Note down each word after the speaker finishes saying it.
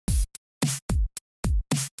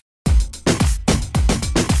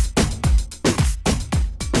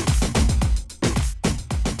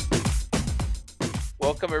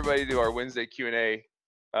welcome everybody to our Wednesday Q&A.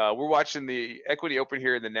 We're watching the equity open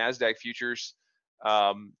here in the NASDAQ futures.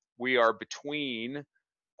 We are between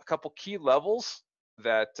a couple key levels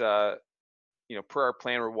that, per our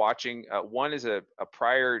plan, we're watching. One is a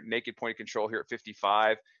prior naked point of control here at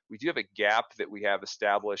 55. We do have a gap that we have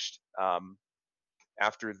established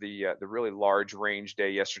after the really large range day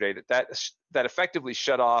yesterday that effectively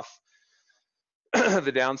shut off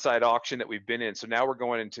the downside auction that we've been in. So now we're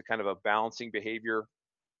going into kind of a balancing behavior.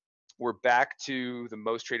 We're back to the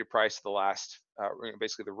most traded price of the last,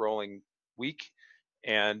 basically the rolling week.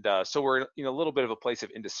 And so we're in a little bit of a place of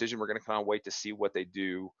indecision. We're going to kind of wait to see what they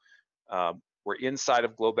do. We're inside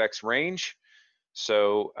of Globex range.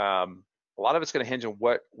 So a lot of it's going to hinge on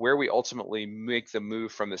where we ultimately make the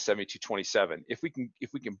move from the 72.27. If we can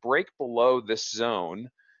break below this zone,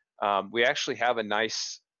 we actually have a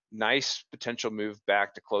nice potential move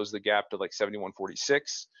back to close the gap to like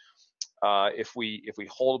 71.46. If we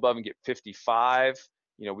hold above and get 55,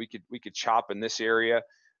 we could chop in this area.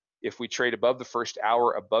 If we trade above the first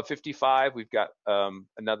hour above 55, we've got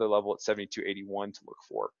another level at 72.81 to look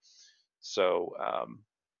for. So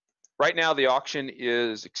right now the auction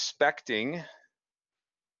is expecting.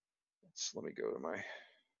 Let me go to my.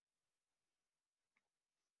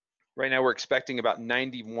 Right now we're expecting about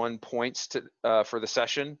 91 points for the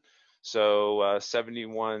session. So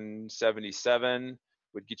 71.77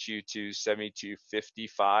 would get you to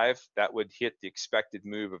 72.55. That would hit the expected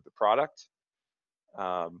move of the product.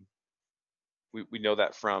 We know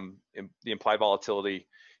that from the implied volatility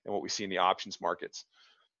and what we see in the options markets.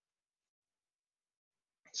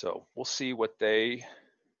 So we'll see what they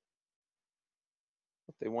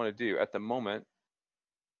want to do. At the moment,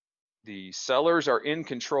 the sellers are in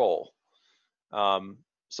control. So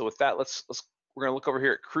with that, we're going to look over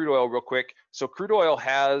here at crude oil real quick. So crude oil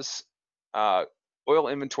has oil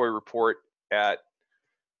inventory report at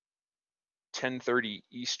 10:30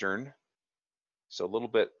 Eastern, so a little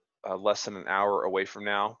bit less than an hour away from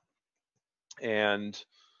now. And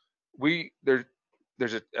there's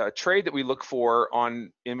a trade that we look for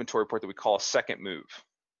on inventory report that we call a second move.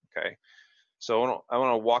 Okay, so I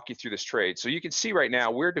want to walk you through this trade. So you can see right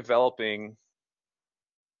now we're developing.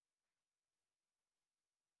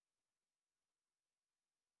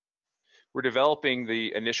 We're developing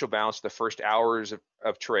the initial balance of the first hours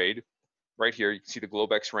of trade. Right here, you can see the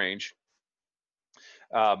Globex range.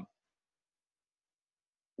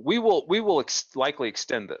 We will likely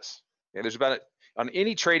extend this. Yeah, there's on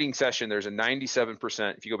any trading session, there's a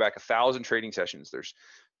 97%. If you go back 1,000 trading sessions, there's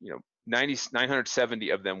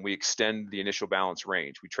 970 of them we extend the initial balance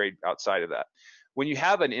range. We trade outside of that. When you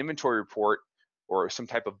have an inventory report or some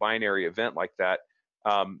type of binary event like that,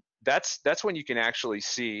 that's when you can actually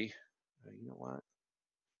see. You know what?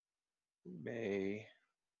 We may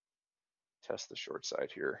test the short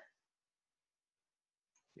side here.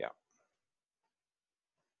 Yeah.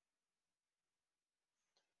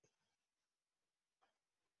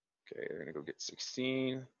 Okay, they're gonna go get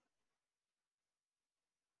 16.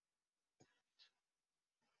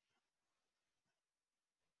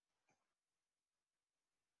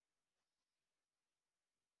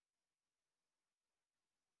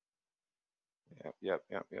 Yep.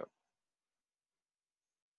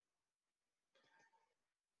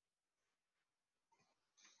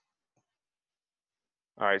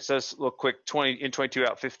 All right, so let's look quick. 20 in 22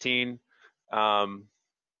 out 15. I'm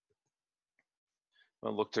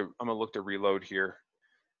gonna look to reload here.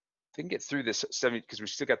 If we can get through this 70, because we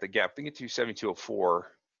still got the gap. If we can get to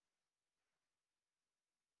 72.04,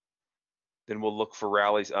 then we'll look for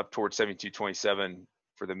rallies up towards 72.27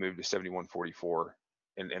 for the move to 71.44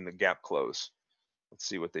 and the gap close. Let's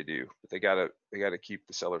see what they do. But they gotta keep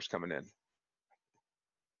the sellers coming in.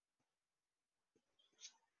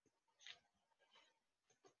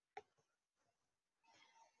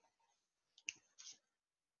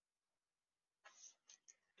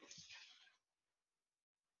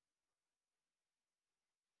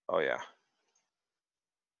 Oh yeah.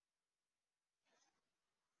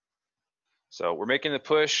 So we're making the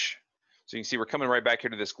push. So you can see we're coming right back here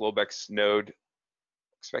to this Globex node.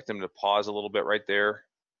 Expect them to pause a little bit right there.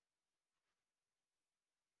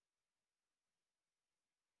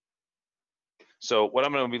 So what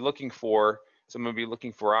I'm going to be looking for is I'm going to be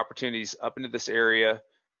looking for opportunities up into this area.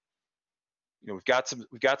 We've got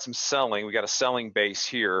some selling. We got a selling base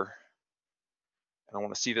here, and I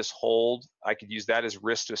want to see this hold. I could use that as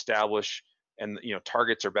risk to establish, and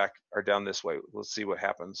targets are down this way. Let's see what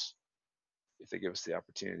happens if they give us the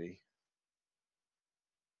opportunity.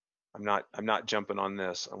 I'm not jumping on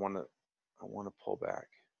this. I want to pull back.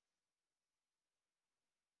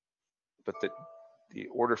 But the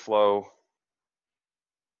order flow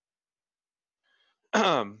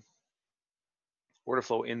order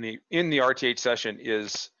flow in the RTH session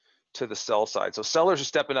is to the sell side. So sellers are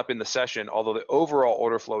stepping up in the session, although the overall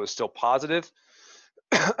order flow is still positive,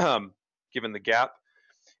 given the gap.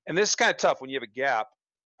 And this is kind of tough when you have a gap.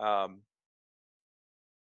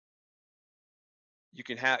 You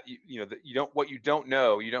can have, what you don't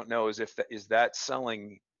know is if is that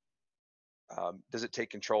selling, does it take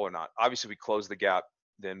control or not? Obviously, we close the gap,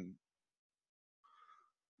 then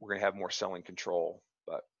we're going to have more selling control.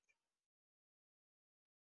 But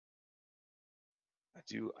I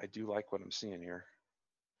do like what I'm seeing here.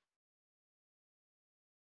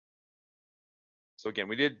 So again,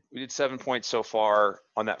 we did 7 points so far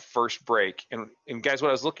on that first break, and guys, what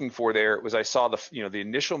I was looking for there was I saw the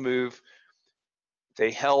initial move,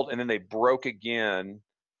 they held and then they broke again.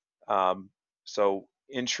 So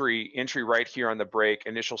entry right here on the break,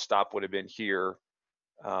 initial stop would have been here,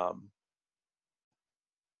 and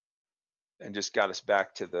just got us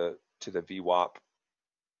back to the VWAP.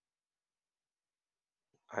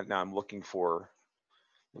 Now I'm looking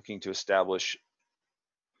to establish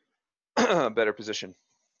a better position.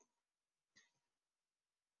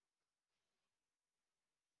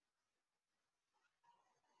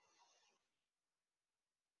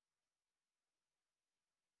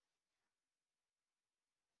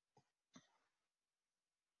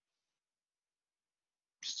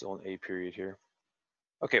 Still an A period here.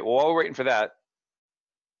 Okay, well, while we're waiting for that,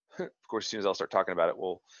 of course, as soon as I'll start talking about it,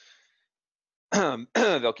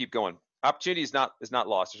 they'll keep going. Opportunity is not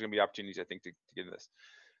lost. There's going to be opportunities, I think, to get into this.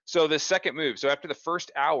 So the second move. So after the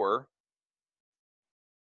first hour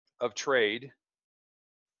of trade,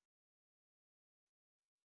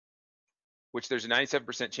 which there's a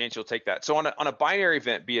 97% chance you'll take that. So on a binary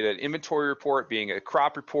event, be it an inventory report, being a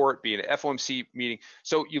crop report, being an FOMC meeting,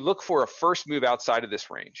 so you look for a first move outside of this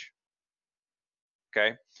range.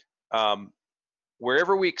 Okay.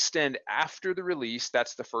 Wherever we extend after the release,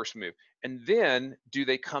 that's the first move. And then do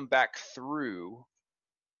they come back through?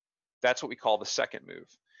 That's what we call the second move.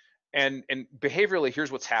 And behaviorally,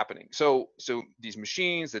 here's what's happening. So these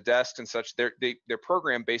machines, the desks and such, they're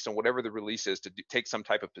programmed based on whatever the release is to take some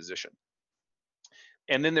type of position.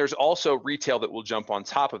 And then there's also retail that will jump on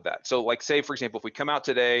top of that. So like, say, for example, if we come out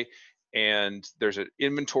today and there's an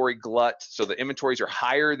inventory glut, so the inventories are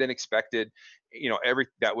higher than expected,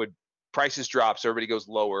 prices drop, so everybody goes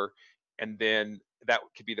lower, and then that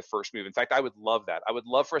could be the first move. In fact, I would love that. I would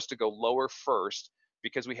love for us to go lower first,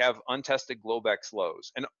 because we have untested Globex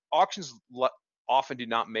lows, and auctions often do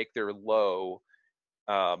not make their low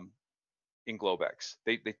in Globex.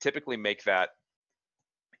 They typically make that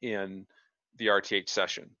in the RTH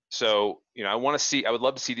session. So I would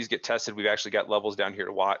love to see these get tested. We've actually got levels down here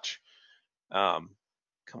to watch. Come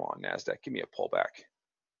on, NASDAQ, give me a pullback.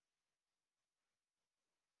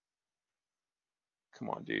 Come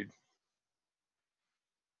on, dude.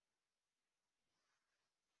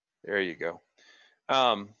 There you go.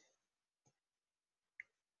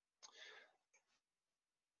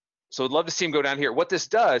 So I'd love to see them go down here. What this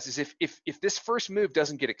does is if this first move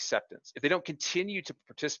doesn't get acceptance, if they don't continue to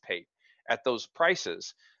participate at those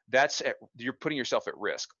prices, you're putting yourself at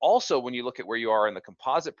risk. Also, when you look at where you are in the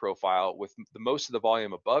composite profile with most of the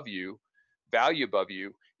volume above you, value above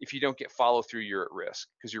you, if you don't get follow through, you're at risk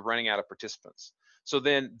because you're running out of participants. So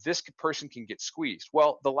then this person can get squeezed.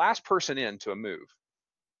 Well, the last person into a move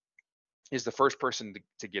is the first person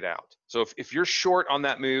to get out. So if you're short on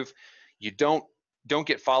that move, you don't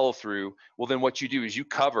get follow through, well, then what you do is you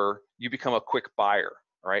become a quick buyer,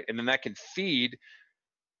 all right? And then that can feed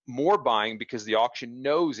more buying because the auction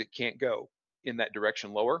knows it can't go in that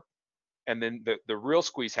direction lower. And then the real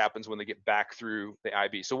squeeze happens when they get back through the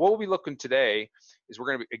IB. So what we'll be looking today is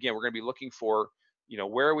we're going to be looking for,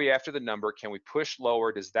 where are we after the number? Can we push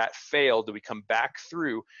lower? Does that fail? Do we come back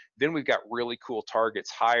through? Then we've got really cool targets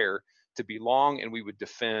higher to be long, and we would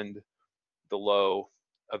defend the low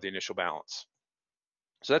of the initial balance.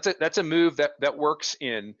 So that's a move that works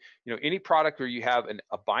in any product where you have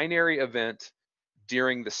a binary event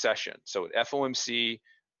during the session. So FOMC,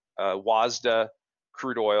 WASDA,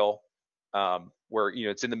 crude oil, where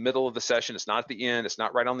it's in the middle of the session. It's not at the end. It's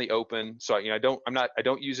not right on the open. So I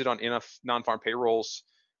don't use it on enough non-farm payrolls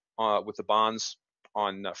with the bonds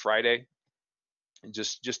on Friday. And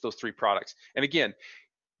just those three products. And again,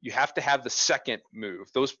 you have to have the second move.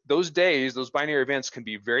 Those days, those binary events can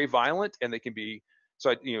be very violent, and they can be. So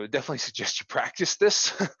I definitely suggest you practice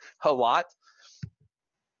this a lot.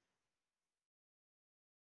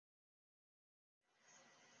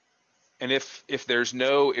 And if there's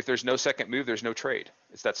no second move, there's no trade.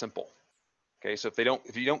 It's that simple. Okay, so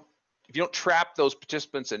if you don't trap those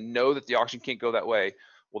participants and know that the auction can't go that way,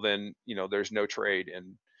 well then, there's no trade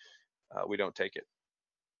and we don't take it.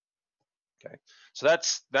 Okay, so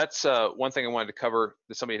that's one thing I wanted to cover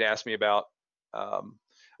that somebody had asked me about.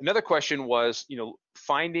 Another question was,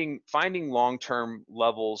 finding long-term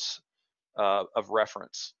levels of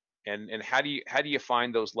reference, and how do you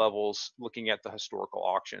find those levels looking at the historical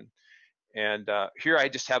auction? And here I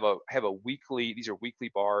just have a weekly. These are weekly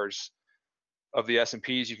bars of the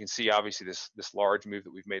S&Ps. You can see obviously this large move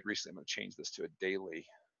that we've made recently. I'm going to change this to a daily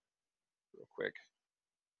real quick.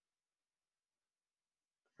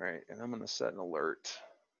 All right, and I'm going to set an alert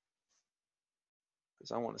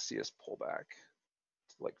because I want to see us pull back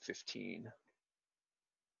to like 15,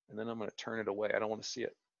 and then I'm going to turn it away. I don't want to see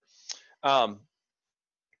it.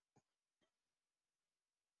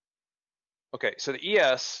 Okay, so the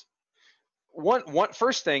ES, one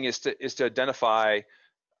first thing is to identify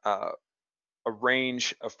a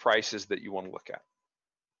range of prices that you want to look at.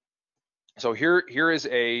 So here is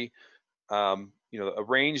a a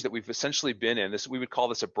range that we've essentially been in. We would call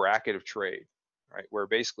this a bracket of trade, right? Where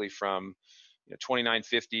basically from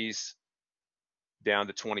 2950s down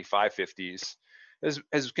to 2550s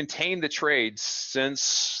has contained the trades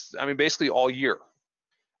since, basically all year.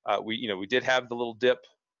 We did have the little dip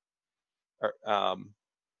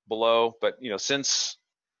below, but since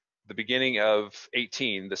the beginning of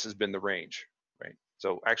 18, this has been the range, right?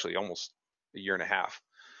 So actually almost a year and a half.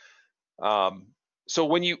 So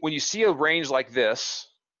when you see a range like this,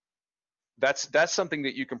 that's something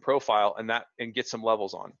that you can profile and get some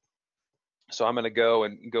levels on. So I'm going to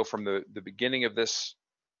go from the beginning of this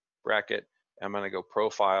bracket. I'm going to go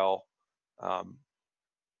profile. I'm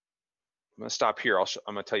going to stop here. I'm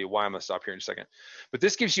going to tell you why I'm going to stop here in a second. But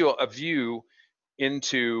this gives you a view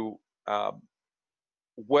into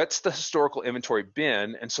what's the historical inventory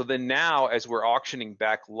been, and so then now as we're auctioning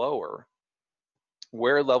back lower,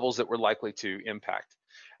 where are levels that we're likely to impact.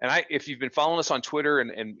 And if you've been following us on Twitter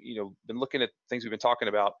and been looking at things we've been talking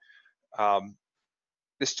about,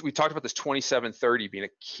 we talked about this 2730 being a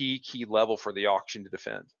key level for the auction to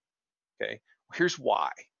defend. Okay, here's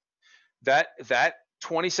why. That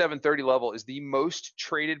 2730 level is the most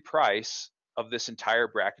traded price of this entire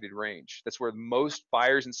bracketed range. That's where most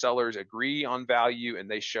buyers and sellers agree on value and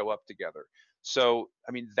they show up together. So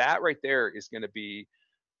that right there is going to be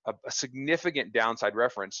a significant downside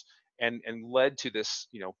reference and led to this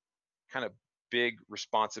kind of big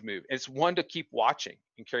responsive move. And it's one to keep watching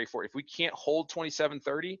and carry forward. If we can't hold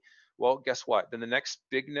 2730, well, guess what? Then the next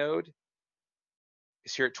big node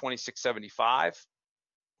is here at 2675.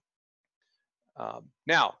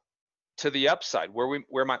 Now, to the upside,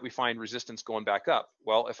 where might we find resistance going back up?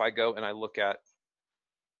 Well, if I go and I look at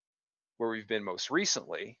where we've been most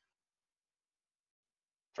recently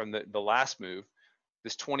from the last move,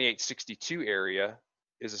 this 2862 area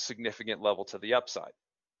is a significant level to the upside.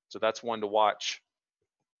 So that's one to watch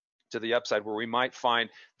to the upside, where we might find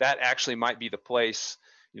that actually might be the place.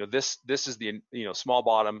 This is the small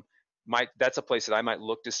bottom. That's a place that I might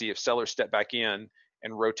look to see if sellers step back in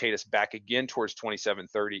and rotate us back again towards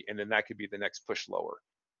 2730, and then that could be the next push lower.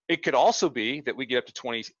 It could also be that we get up to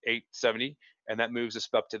 2870 and that moves us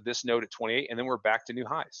up to this node at 28, and then we're back to new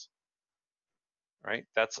highs. Right?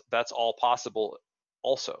 That's all possible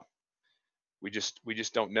also. We just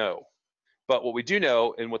don't know. But what we do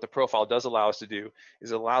know, and what the profile does allow us to do,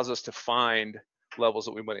 is it allows us to find levels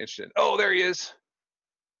that we might be interested in. Oh, there he is.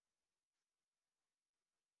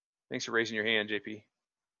 Thanks for raising your hand, JP.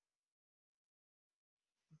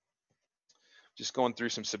 Just going through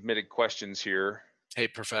some submitted questions here. Hey,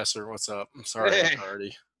 Professor, what's up? I'm sorry I'm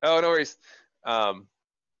tardy. Oh, no worries. So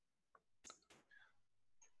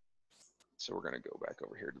we're going to go back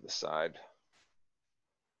over here to the side.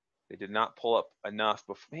 They did not pull up enough,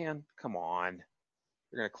 but man, come on.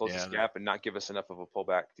 They're going to close this gap and not give us enough of a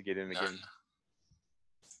pullback to get in again.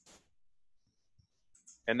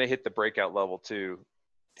 And they hit the breakout level too.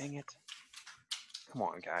 Dang it. Come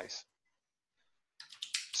on, guys.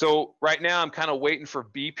 So right now I'm kind of waiting for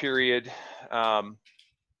B period.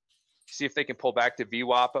 See if they can pull back to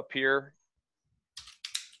VWAP up here.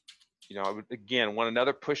 I would, again, want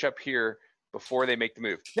another push up here before they make the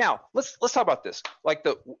move. Now, let's talk about this. Like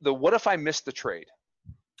the what if I missed the trade?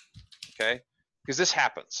 Okay? Because this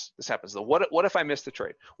happens. The what if I miss the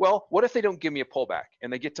trade? Well, what if they don't give me a pullback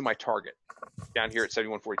and they get to my target down here at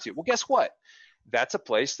 71.42? Well, guess what? That's a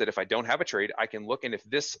place that if I don't have a trade, I can look, and if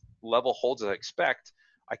this level holds as I expect,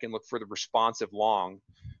 I can look for the responsive long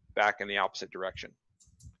back in the opposite direction.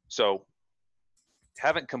 So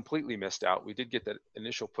haven't completely missed out. We did get that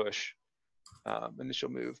initial push, initial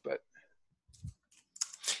move, but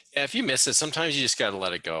Yeah, if you miss it, sometimes you just got to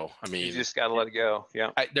let it go. I You mean, just got to let it go. Yeah.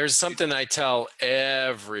 there's something I tell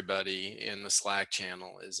everybody in the Slack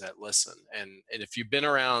channel is that listen, and if you've been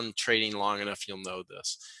around trading long enough, you'll know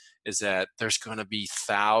this, is that there's going to be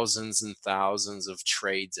thousands and thousands of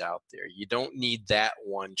trades out there. You don't need that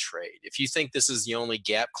one trade. If you think this is the only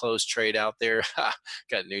gap close trade out there,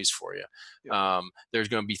 got news for you. Yep. There's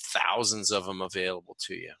going to be thousands of them available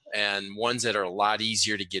to you, and ones that are a lot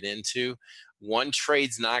easier to get into. One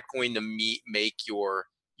trade's not going to make your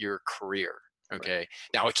career. Okay. Right.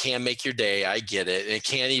 Now it can make your day. I get it. And it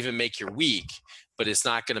can't even make your week, but it's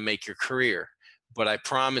not going to make your career. But I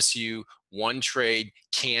promise you, one trade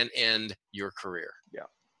can end your career. Yeah.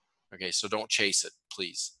 Okay. So don't chase it,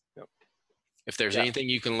 please. Yep. If there's Yeah. anything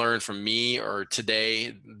you can learn from me or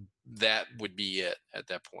today, that would be it at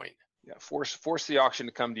that point. Yeah. Force the auction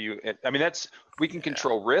to come to you. I mean, we can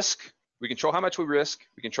control risk. We control how much we risk.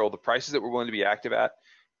 We control the prices that we're willing to be active at,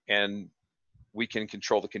 and we can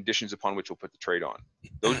control the conditions upon which we'll put the trade on.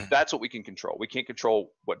 That's what we can control. We can't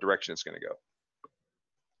control what direction it's going to go.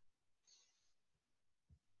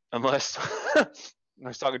 Unless I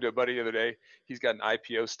was talking to a buddy the other day. He's got an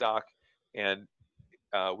IPO stock, and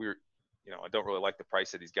I don't really like the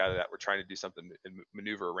price that he's got it at. We're trying to do something and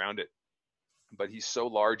maneuver around it. But he's so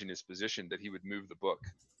large in his position that he would move the book.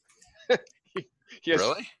 he has,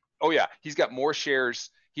 Really? Oh yeah, he's got more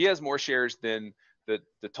shares. He has more shares than the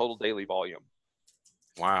total daily volume.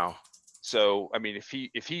 Wow. So I mean, if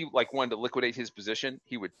he like wanted to liquidate his position,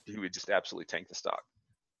 he would just absolutely tank the stock.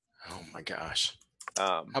 Oh my gosh.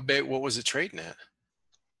 How big? What was it trading at?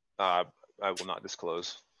 I will not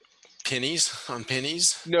disclose. Pennies on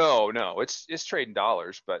pennies? No, it's trading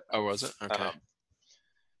dollars, but Oh, was it? Okay.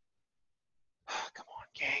 Come on,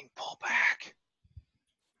 gang, pull back!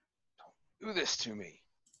 Don't do this to me.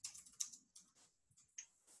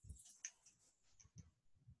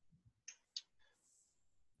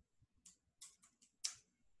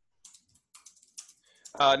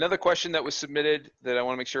 Another question that was submitted that I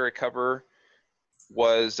want to make sure I cover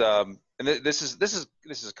was, and this is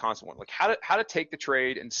a constant one, like how to take the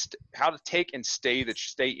trade and how to take and stay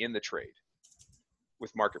in the trade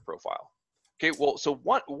with market profile. Okay, well, so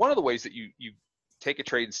one of the ways that you take a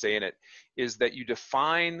trade and stay in it is that you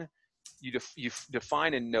define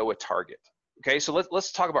and know a target. Okay, so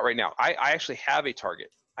let's talk about right now. I actually have a target.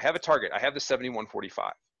 I have the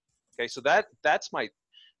 71.45. Okay, so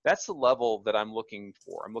that's the level that I'm looking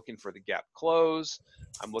for. I'm looking for the gap close.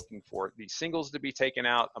 I'm looking for the singles to be taken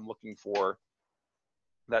out. I'm looking for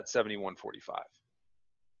that 71.45.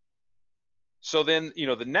 So then,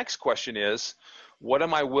 the next question is, what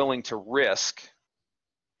am I willing to risk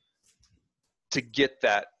to get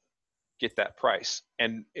that price?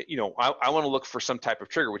 And I want to look for some type of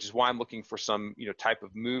trigger, which is why I'm looking for some type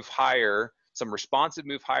of move higher, some responsive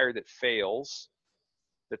move higher that fails,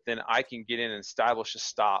 that then I can get in and establish a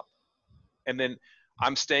stop. And then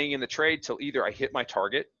I'm staying in the trade till either I hit my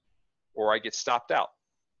target or I get stopped out.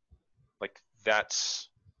 Like that's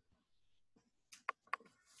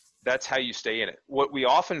how you stay in it. What we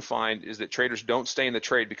often find is that traders don't stay in the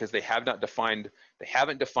trade because they haven't defined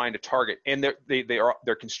a target, and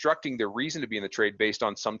they're constructing their reason to be in the trade based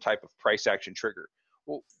on some type of price action trigger.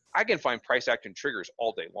 Well, I can find price action triggers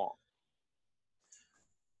all day long.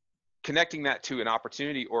 Connecting that to an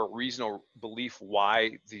opportunity or a reasonable belief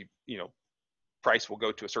why the price will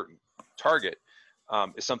go to a certain target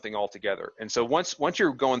is something altogether. And so once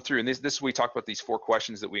you're going through, and this we talk about these 4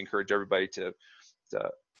 questions that we encourage everybody to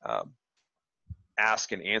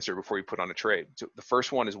ask and answer before you put on a trade. So the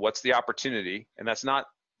first one is, what's the opportunity? And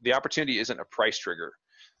the opportunity isn't a price trigger.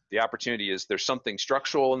 The opportunity is there's something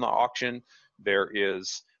structural in the auction. There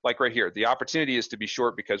is, like right here, the opportunity is to be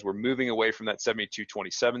short because we're moving away from that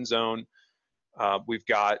 72.27 zone. We've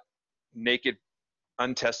got naked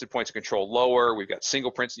untested points of control lower. We've got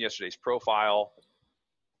single prints in yesterday's profile.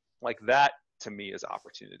 Like that to me is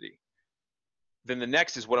opportunity. Then the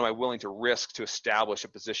next is, what am I willing to risk to establish a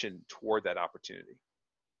position toward that opportunity?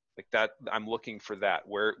 Like that, I'm looking for that.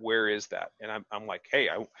 Where is that? And I'm like, hey,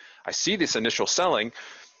 I see this initial selling.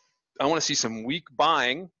 I want to see some weak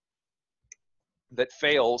buying that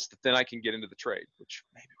fails, that then I can get into the trade, which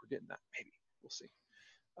maybe we're getting that. Maybe we'll see.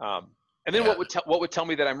 And then what would tell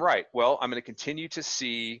me that I'm right? Well, I'm going to continue to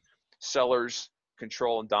see sellers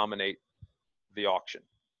control and dominate the auction.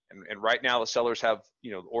 And right now the sellers have,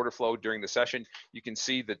 the order flow during the session. You can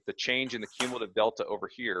see that the change in the cumulative delta over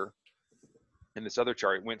here in this other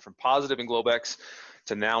chart, it went from positive in Globex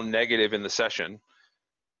to now negative in the session.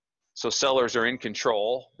 So sellers are in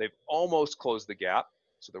control. They've almost closed the gap.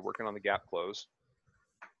 So they're working on the gap close.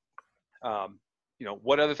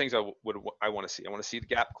 what other things I want to see? I want to see the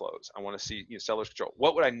gap close. I want to see, seller's control.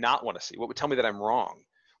 What would I not want to see? What would tell me that I'm wrong?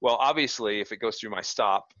 Well, obviously, if it goes through my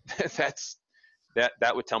stop,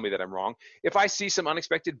 that would tell me that I'm wrong. If I see some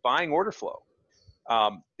unexpected buying order flow,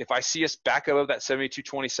 if I see us back above that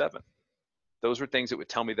 72.27, those are things that would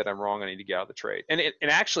tell me that I'm wrong. I need to get out of the trade. And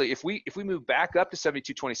actually, if we move back up to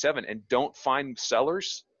 72.27 and don't find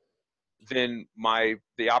sellers, then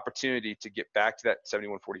the opportunity to get back to that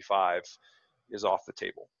 71.45 is off the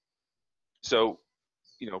table. So,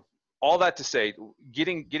 all that to say,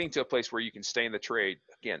 getting to a place where you can stay in the trade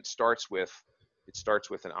again starts with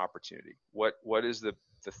an opportunity. What is the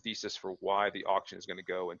thesis for why the auction is going to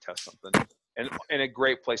go and test something? And a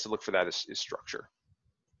great place to look for that is structure.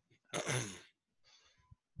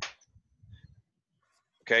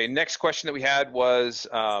 Okay, next question that we had was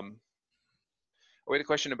we had a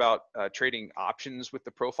question about trading options with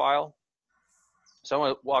the profile. So I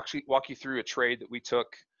want to walk you through a trade that we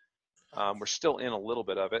took. We're still in a little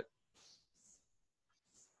bit of it,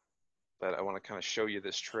 but I want to kind of show you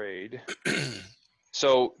this trade.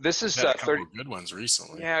 So this is a couple of good ones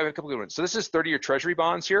recently. Yeah, we had a couple of good ones. So this is 30-year Treasury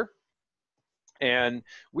bonds here, and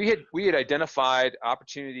we had identified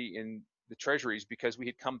opportunity in the Treasuries because we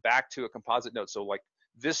had come back to a composite note. So like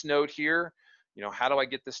this node here, how do I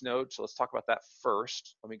get this node? So let's talk about that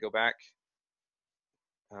first. Let me go back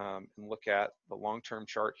and look at the long-term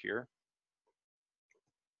chart here.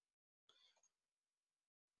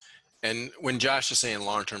 And when Josh is saying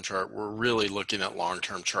long-term chart, we're really looking at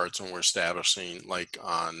long-term charts when we're establishing like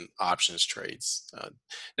on options trades.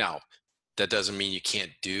 Now, that doesn't mean you can't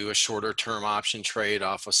do a shorter term option trade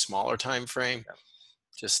off a smaller time frame. Yeah.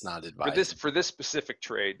 Just not advised. For this specific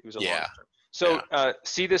trade, it was a long term. So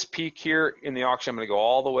see this peak here in the auction. I'm going to go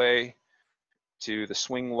all the way to the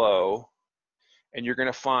swing low, and you're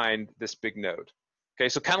going to find this big node. Okay,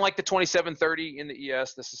 so kind of like the 2730 in the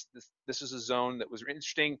ES, this is a zone that was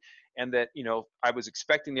interesting, and that I was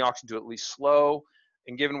expecting the auction to at least slow.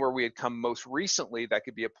 And given where we had come most recently, that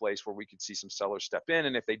could be a place where we could see some sellers step in.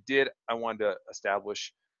 And if they did, I wanted to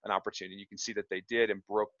establish an opportunity. You can see that they did and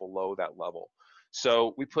broke below that level.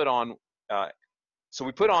 So we put on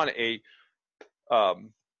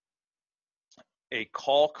a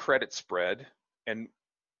call credit spread. And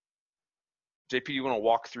JP, do you want to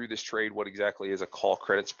walk through this trade? What exactly is a call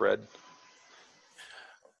credit spread?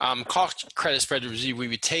 Call credit spread, we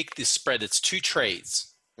would take the spread. It's two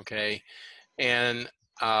trades, okay, and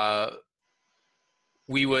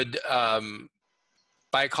we would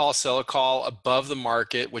buy a call, sell a call above the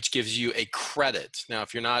market, which gives you a credit. Now,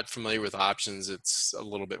 if you're not familiar with options, it's a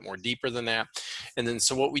little bit more deeper than that. And then,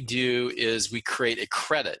 so what we do is we create a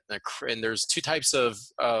credit, and there's two types of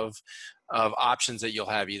options that you'll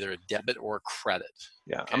have, either a debit or a credit.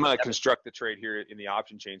 Yeah, okay. I'm going to construct the trade here in the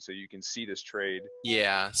option chain so you can see this trade.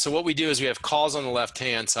 Yeah, so what we do is we have calls on the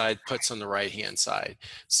left-hand side, puts on the right-hand side.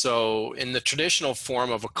 So in the traditional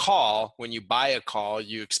form of a call, when you buy a call,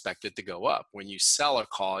 you expect it to go up. When you sell a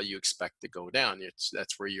call, you expect to go down.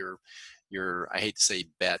 That's where you're, I hate to say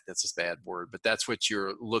bet, that's a bad word, but that's what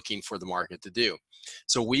you're looking for the market to do.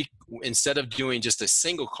 So instead of doing just a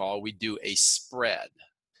single call, we do a spread.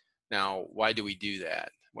 Now, why do we do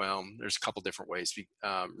that? Well, there's a couple different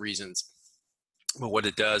reasons. But what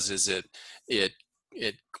it does is it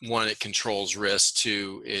controls risk.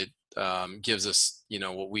 Two, it gives us,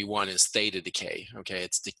 what we want is theta decay. Okay,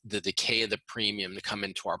 it's the decay of the premium to come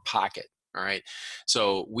into our pocket. All right,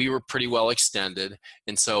 so we were pretty well extended,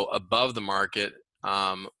 and so above the market,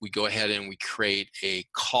 we go ahead and we create a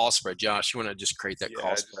call spread. Josh, you want to just create that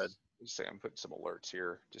call spread? Just say I'm putting some alerts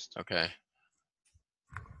here. Just okay.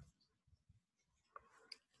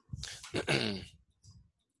 Because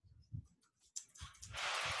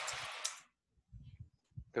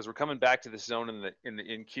we're coming back to this zone in the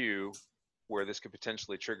NQ where this could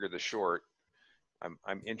potentially trigger the short.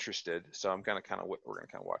 I'm interested, so we're gonna kind of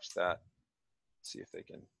watch that, see if they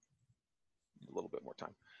can a little bit more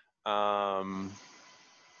time.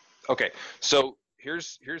 Okay, so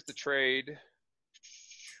here's the trade.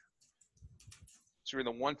 So we're in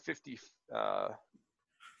the 150.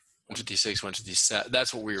 156, 157.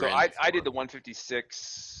 That's what we were. So I did the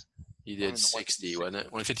 156. You did 60, wasn't it?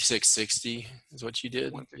 156.60 is what you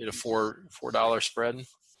did. You did a $4 spread.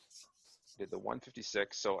 Did the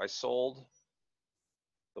 156. So I sold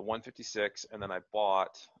the 156, and then I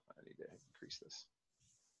bought. I need to increase this.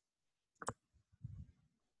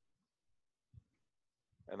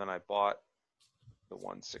 And then I bought the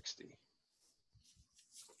 160.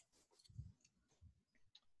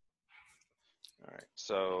 All right.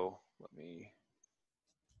 So let me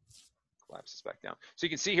collapses back down. So you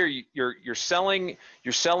can see here, you're selling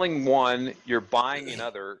one, you're buying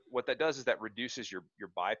another. What that does is that reduces your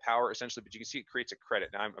buy power essentially, but you can see it creates a credit.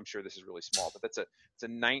 Now I'm sure this is really small, but it's a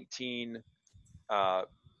 19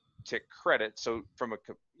 tick credit. So from a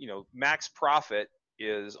max profit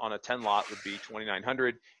is on a 10 lot would be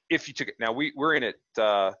 2,900 if you took it. Now we're in it.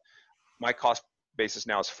 My cost basis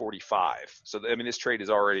now is 45. So I mean this trade is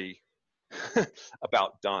already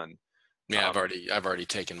about done. Yeah, I've already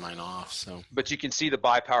taken mine off. So, but you can see the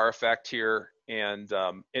buy power effect here, and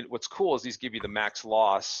what's cool is these give you the max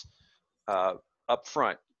loss up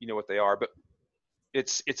front. You know what they are, but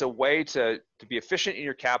it's a way to be efficient in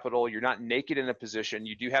your capital. You're not naked in a position.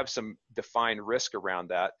 You do have some defined risk around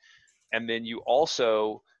that, and then you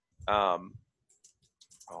also, oh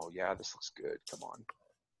yeah, this looks good. Come on,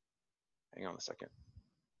 hang on a second.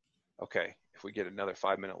 Okay, if we get another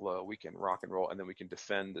 5-minute low, we can rock and roll, and then we can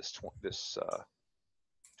defend this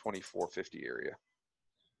 2450 area.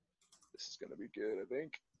 This is going to be good, I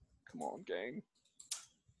think. Come on, gang.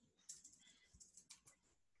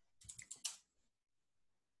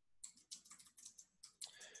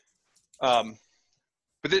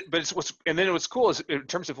 But what's cool is in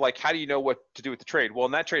terms of like how do you know what to do with the trade? Well,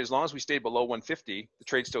 in that trade, as long as we stay below 150, the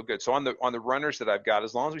trade's still good. So on the runners that I've got,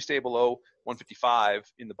 as long as we stay below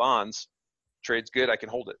 155 in the bonds, trade's good. I can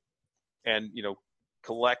hold it, and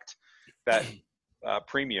collect that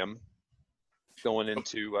premium going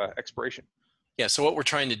into expiration. Yeah, so what we're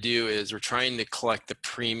trying to do is we're trying to collect the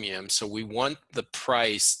premium. So we want the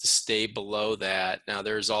price to stay below that. Now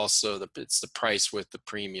there's also it's the price with the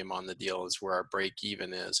premium on the deal is where our break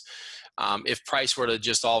even is. If price were to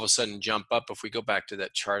just all of a sudden jump up, if we go back to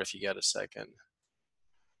that chart, if you got a second.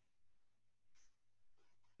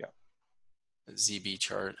 Yeah. The ZB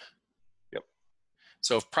chart. Yep.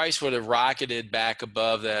 So if price would have rocketed back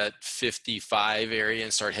above that 55 area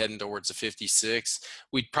and start heading towards the 56,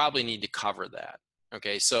 we'd probably need to cover that.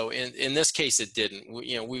 Okay, so in this case, it didn't.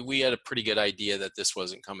 We had a pretty good idea that this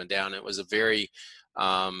wasn't coming down. It was a very,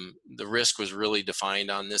 the risk was really defined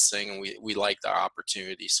on this thing, and we liked our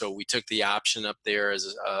opportunity. So we took the option up there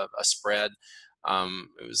as a spread.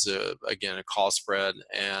 It was, again, a call spread,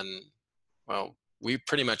 and, well, we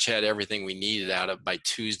pretty much had everything we needed out of by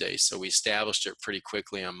Tuesday. So we established it pretty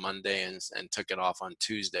quickly on Monday and took it off on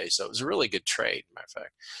Tuesday. So it was a really good trade, matter of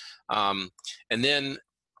fact. And then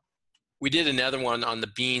we did another one on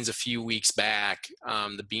the beans a few weeks back.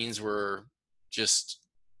 The beans were just,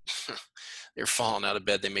 they're falling out of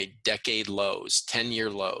bed. They made decade lows,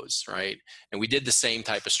 10-year lows, right? And we did the same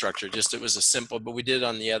type of structure, just it was a simple, but we did it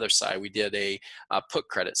on the other side. We did a put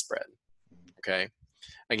credit spread, okay?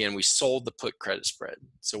 Again, we sold the put credit spread.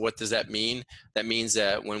 So what does that mean? That means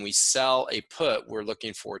that when we sell a put, we're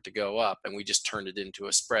looking for it to go up, and we just turned it into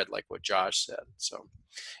a spread like what Josh said. So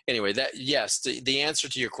anyway, yes, the answer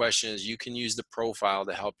to your question is you can use the profile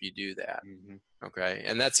to help you do that. Mm-hmm. Okay,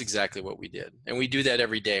 and that's exactly what we did. And we do that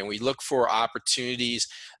every day, and we look for opportunities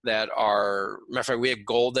that are, matter of fact, we have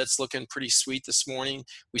gold that's looking pretty sweet this morning.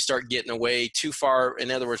 We start getting away too far. In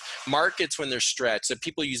other words, markets when they're stretched, so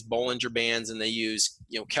people use Bollinger Bands, and they use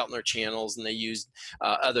Keltner channels, and they use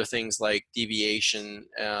other things like deviation,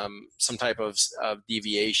 some type of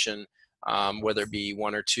deviation, whether it be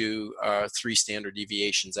 1 or 2, 3 standard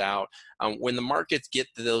deviations out. When the markets get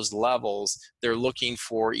to those levels, they're looking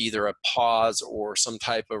for either a pause or some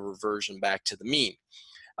type of reversion back to the mean.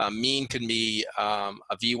 Mean can be a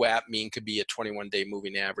VWAP, mean could be a 21-day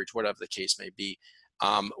moving average, whatever the case may be.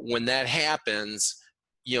 When that happens,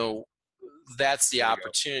 that's the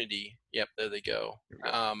opportunity. Yep, there they go.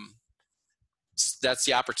 That's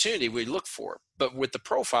the opportunity we look for. But with the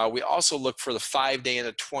profile, we also look for the 5-day and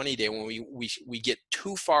the 20-day. When we get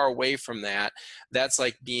too far away from that, that's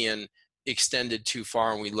like being extended too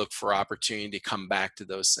far, and we look for opportunity to come back to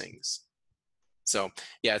those things. So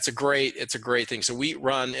yeah, it's a great thing. So we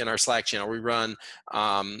run in our Slack channel, we run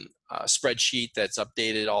a spreadsheet that's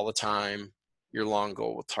updated all the time. Your long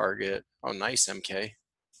goal will target. Oh, nice, MK.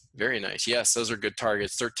 Very nice. Yes, those are good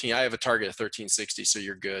targets. 13. I have a target of 1360, so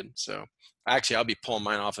you're good. So actually, I'll be pulling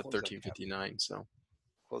mine off at 1359. So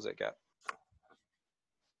close that gap.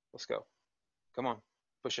 Let's go. Come on,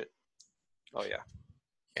 push it. Oh yeah.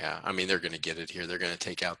 Yeah, I mean they're going to get it here. They're going to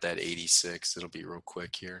take out that 86. It'll be real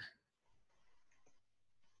quick here.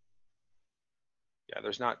 Yeah,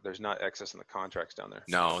 there's not excess in the contracts down there.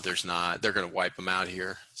 No, there's not. They're going to wipe them out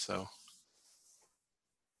here. So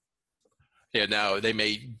yeah, no, they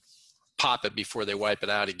may pop it before they wipe it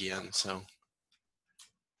out again. So,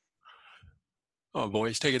 oh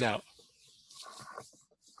boys, take it out.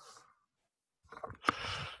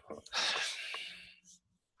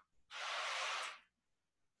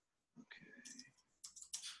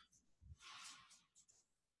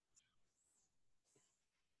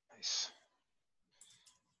 Nice.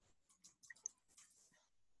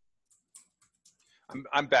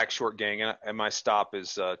 I'm back short, gang, and my stop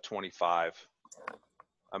is 25.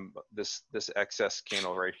 I'm this excess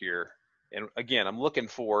candle right here, and again, I'm looking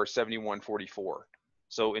for 71.44.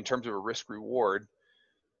 So in terms of a risk reward,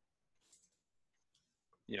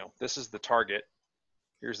 you know, this is the target.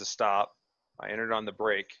 Here's the stop. I entered on the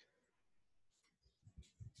break.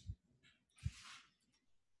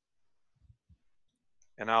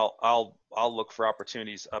 And I'll look for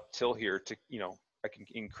opportunities up till here to, you know, I can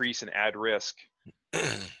increase and add risk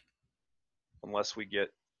unless we get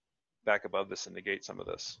back above this and negate some of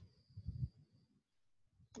this.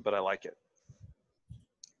 But I like it.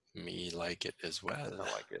 Me like it as well. I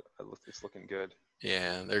like it. It's looking good.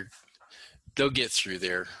 Yeah, they'll get through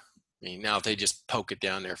there. I mean, now if they just poke it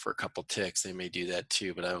down there for a couple ticks, they may do that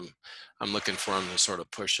too. But I'm looking for them to sort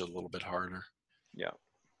of push it a little bit harder. Yeah.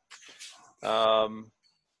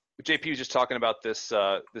 JP was just talking about this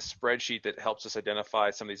this spreadsheet that helps us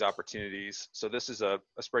identify some of these opportunities. So this is a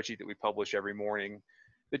spreadsheet that we publish every morning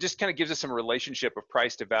that just kind of gives us some relationship of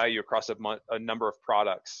price to value across a number of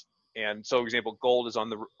products. And so, for example, gold is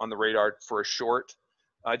on the radar for a short.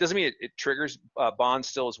 It doesn't mean it triggers bonds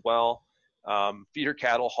still as well. Feeder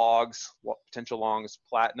cattle, hogs, potential longs,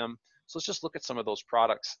 platinum. So let's just look at some of those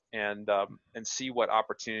products and see what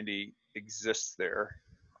opportunity exists there.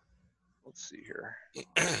 Let's see here.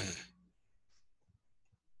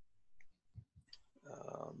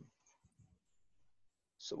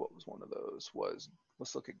 So what was one of those?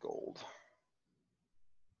 Let's look at gold.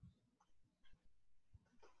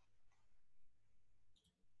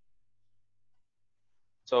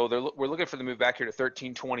 So we're looking for the move back here to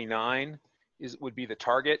 1329 would be the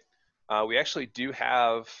target. We actually do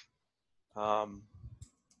have a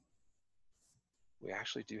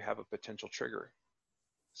potential trigger.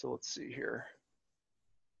 So let's see here.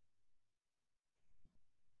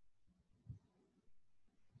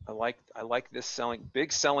 I like this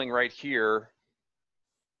big selling right here.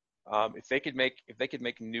 If they could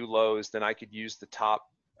make new lows, then I could use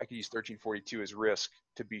I could use 1342 as risk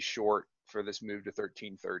to be short for this move to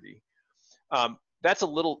 1330. That's a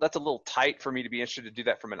little tight for me to be interested to do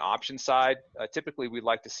that from an option side. Typically, we'd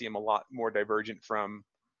like to see them a lot more divergent from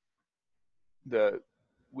the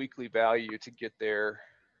weekly value to get there.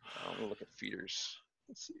 I'm gonna look at feeders.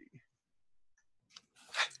 Let's see.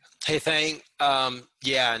 Hey, Thang.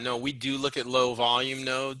 Yeah, no, we do look at low volume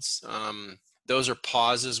nodes. Those are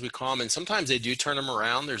pauses, we call them, and sometimes they do turn them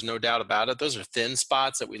around. There's no doubt about it. Those are thin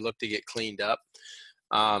spots that we look to get cleaned up.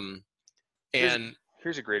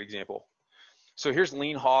 Here's a great example. So here's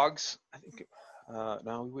lean hogs. I think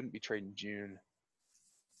no, we wouldn't be trading June.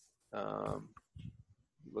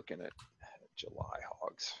 Looking at July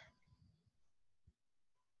hogs.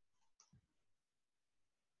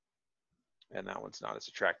 And that one's not as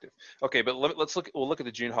attractive. Okay, but we'll look at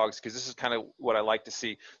the June hogs because this is kind of what I like to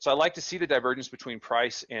see. So I like to see the divergence between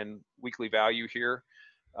price and weekly value here.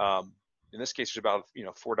 In this case, there's about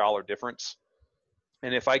 $4 difference.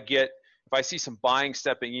 And if I see some buying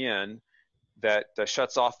stepping in that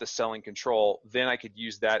shuts off the selling control, then I could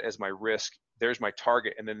use that as my risk. There's my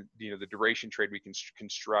target, and then the duration trade we can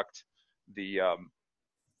construct the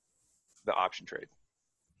option trade.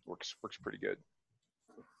 Works pretty good.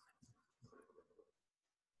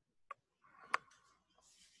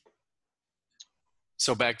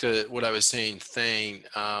 So back to what I was saying, Thang,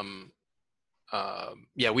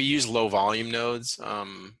 yeah, we use low volume nodes.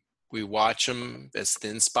 We watch them as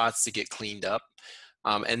thin spots to get cleaned up.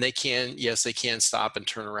 And they can stop and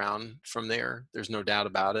turn around from there. There's no doubt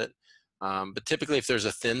about it. But typically if there's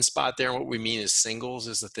a thin spot there, what we mean is singles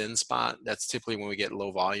is the thin spot. That's typically when we get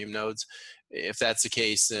low volume nodes. If that's the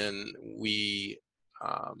case, then we,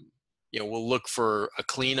 we'll look for a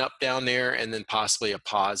cleanup down there and then possibly a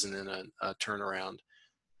pause and then a turnaround.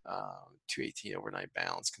 218 overnight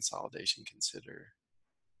balance consolidation consider.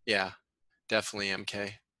 Yeah, definitely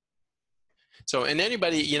MK. So, and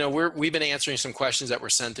anybody, we've been answering some questions that were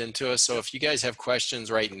sent in to us. So if you guys have questions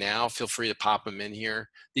right now, feel free to pop them in here.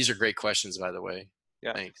 These are great questions, by the way.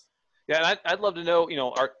 Yeah. Thanks. Yeah, and I'd love to know,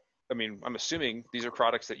 I'm assuming these are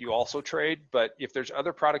products that you also trade, but if there's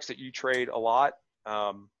other products that you trade a lot,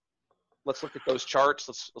 let's look at those charts.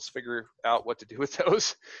 Let's figure out what to do with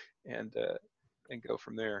those and go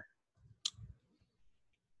from there.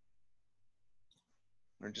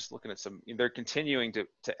 I'm just looking at they're continuing to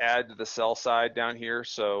add to the sell side down here.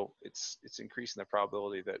 So it's increasing the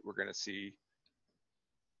probability that we're going to see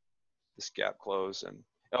this gap close. And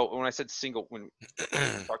when I said when we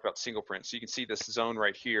talked about single print, so you can see this zone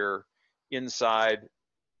right here inside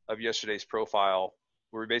of yesterday's profile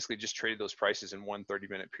where we basically just traded those prices in one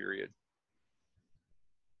 30-minute period.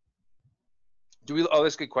 Oh,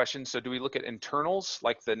 that's a good question. So do we look at internals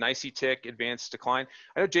like the NICE tick, advanced decline?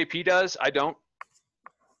 I know JP does. I don't.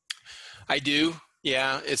 I do.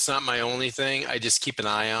 Yeah, it's not my only thing. I just keep an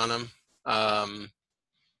eye on them.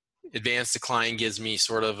 Advanced decline gives me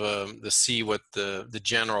sort of the see what the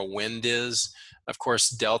general wind is. Of course,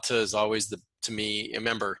 delta is always to me,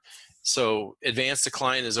 remember, so advanced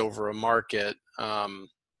decline is over a market.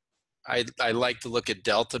 I like to look at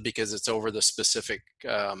delta because it's over the specific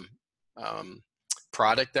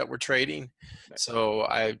product that we're trading. So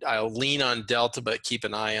I'll lean on delta, but keep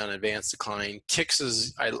an eye on advanced decline. Ticks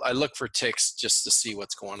is, I look for ticks just to see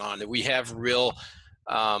what's going on. We have real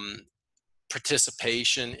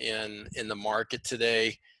participation in the market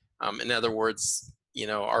today. In other words,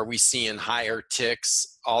 are we seeing higher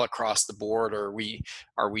ticks all across the board, or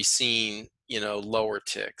are we seeing lower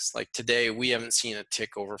ticks? Like today, we haven't seen a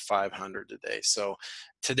tick over 500 today. So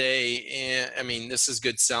today, I mean, this is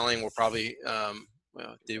good selling. We'll probably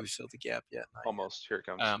well, did we fill the gap yet? Almost. Here it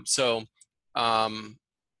comes.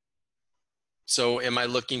 So am I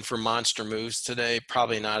looking for monster moves today?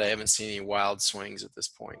 Probably not. I haven't seen any wild swings at this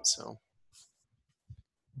point. So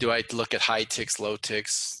do I look at high ticks, low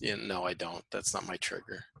ticks? No, I don't. That's not my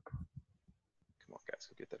trigger. Come on, guys,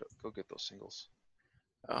 go get that. Go get those singles.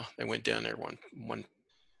 Oh, they went down there one.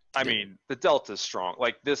 I mean, the delta is strong.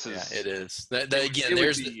 Like this is. Yeah, it is. Again,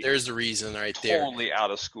 there's the reason right there. Totally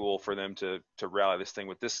out of school for them to rally this thing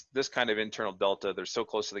with this kind of internal delta. They're so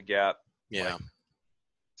close to the gap. Yeah. Like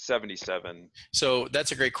 77. So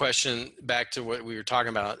that's a great question. Back to what we were talking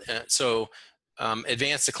about.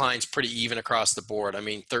 Advanced decline's pretty even across the board. I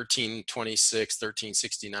mean, 1326,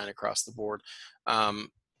 1369 across the board.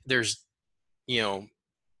 There's,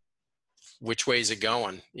 which way is it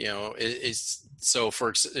going? It's so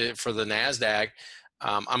for the NASDAQ,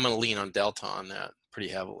 I'm going to lean on delta on that pretty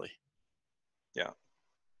heavily. Yeah.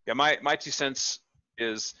 My 2 cents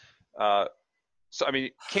is, so I mean,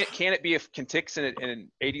 can ticks and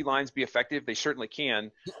 80 lines be effective? They certainly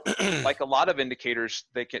can. Like a lot of indicators,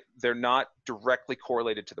 they're not directly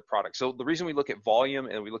correlated to the product. So the reason we look at volume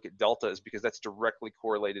and we look at delta is because that's directly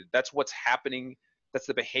correlated. That's what's happening. That's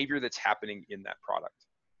the behavior that's happening in that product.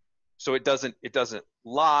 So it doesn't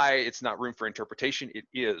lie. It's not room for interpretation. It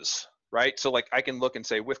is, right? So like I can look and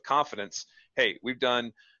say with confidence, hey, we've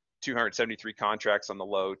done 273 contracts on the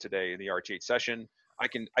low today in the RTH session. I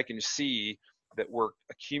can see that we're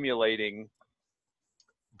accumulating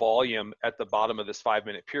volume at the bottom of this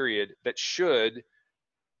 5-minute period that should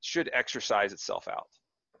exercise itself out.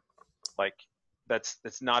 Like that's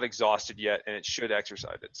not exhausted yet, and it should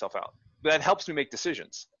exercise itself out. But that helps me make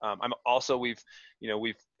decisions. I'm also we're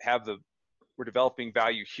developing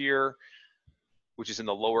value here, which is in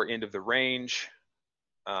the lower end of the range.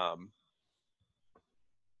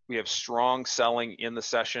 We have strong selling in the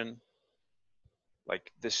session.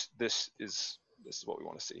 Like this is what we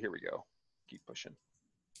want to see. Here we go. Keep pushing.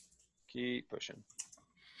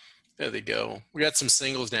 There they go. We got some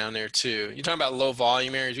singles down there too. You're talking about low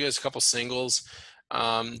volume areas. We got a couple singles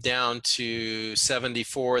down to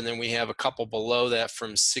 74, and then we have a couple below that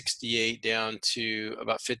from 68 down to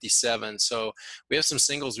about 57. So we have some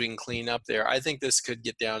singles we can clean up there. I think this could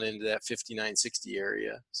get down into that 59, 60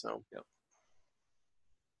 area. So yep.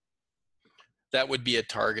 That would be a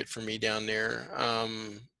target for me down there.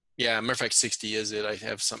 Yeah, matter of fact, 60 is it. I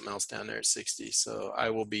have something else down there at 60. So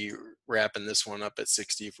I will be wrapping this one up at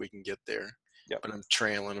 60 if we can get there. Yep. But I'm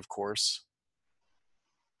trailing, of course.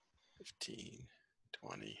 15,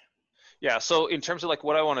 20. Yeah, so in terms of like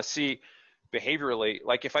what I want to see behaviorally,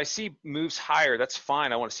 like if I see moves higher, that's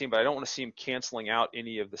fine. I want to see them, but I don't want to see them canceling out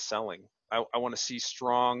any of the selling. I want to see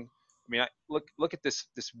strong. I mean, look at this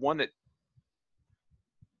one that.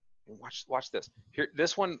 Watch this. Here,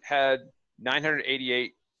 this one had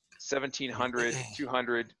 988, 1700,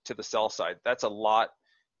 200 to the sell side. That's a lot.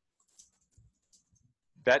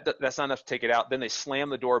 That's not enough to take it out. Then they slam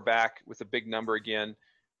the door back with a big number again.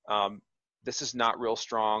 This is not real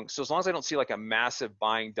strong. So as long as I don't see like a massive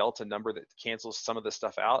buying delta number that cancels some of this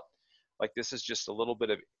stuff out, like this is just a little bit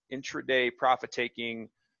of intraday profit taking,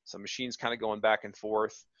 some machines kind of going back and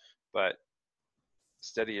forth, but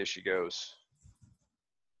steady as she goes.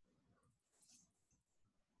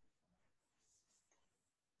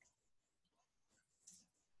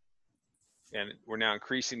 And we're now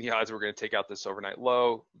increasing the odds we're going to take out this overnight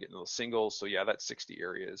low, getting those singles. So yeah, that 60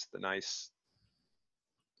 area is the nice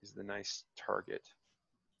target.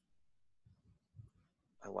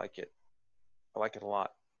 I like it. I like it a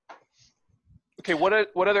lot. Okay, what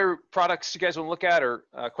other products you guys want to look at, or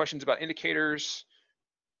questions about indicators?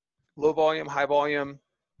 Low volume, high volume.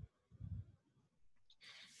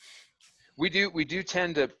 We do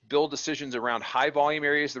tend to build decisions around high volume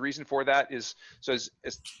areas. The reason for that is, so as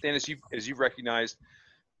you've recognized,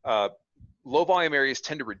 low volume areas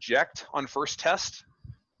tend to reject on first test.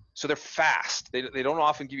 So they're fast. They don't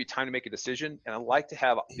often give you time to make a decision, and I like to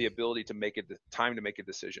have the ability to make the time to make a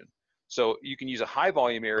decision. So you can use a high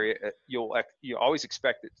volume area. You always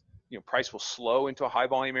expect that price will slow into a high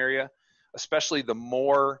volume area, especially the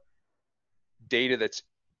more data that's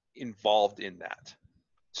involved in that.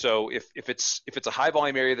 So if it's a high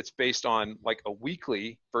volume area that's based on like a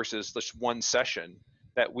weekly versus just one session,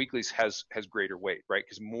 that weeklies has greater weight, right?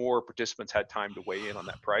 Because more participants had time to weigh in on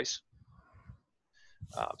that price.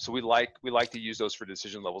 So we like to use those for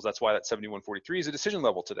decision levels. That's why that 7143 is a decision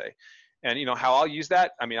level today. And how I'll use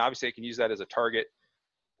that, I mean, obviously I can use that as a target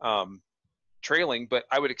trailing, but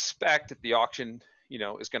I would expect that the auction,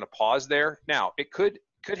 is going to pause there. Now, it could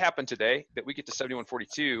happen today that we get to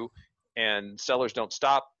 7142 and sellers don't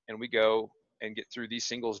stop, and we go and get through these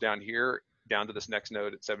singles down here, down to this next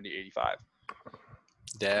node at 7085.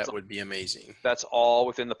 That would be amazing. That's all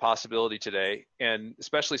within the possibility today, and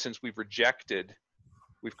especially since we're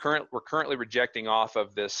currently rejecting off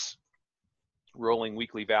of this rolling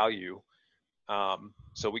weekly value.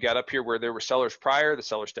 So we got up here where there were sellers prior. The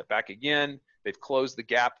sellers stepped back again. They've closed the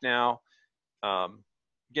gap now.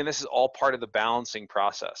 Again, this is all part of the balancing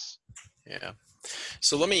process. Yeah.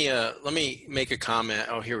 So let me make a comment.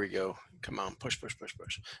 Oh, here we go. Come on, push.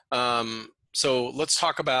 So let's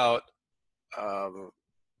talk about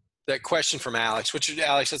that question from Alex. Which,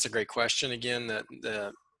 Alex, that's a great question. Again,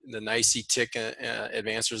 the NICE tick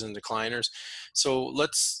advancers and decliners. So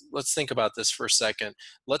let's think about this for a second.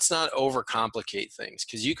 Let's not overcomplicate things,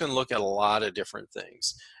 because you can look at a lot of different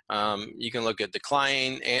things. You can look at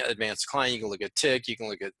decline, advanced decline. You can look at tick. You can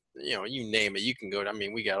look at you name it. You can go. I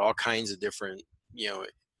mean, we got all kinds of different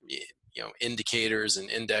indicators and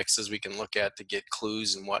indexes we can look at to get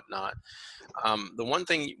clues and whatnot. The one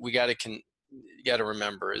thing we got to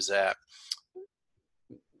remember is that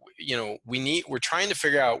we're trying to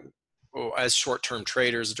figure out, as short-term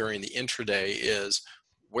traders during the intraday, is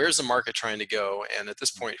where's the market trying to go, and at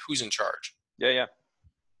this point, who's in charge? Yeah.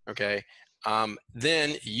 Okay.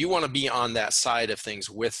 Then you want to be on that side of things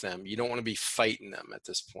with them. You don't want to be fighting them at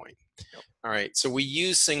this point. Yep. All right. So we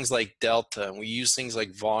use things like delta, and we use things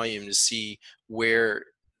like volume to see where,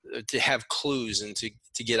 to have clues and to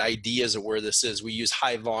get ideas of where this is. We use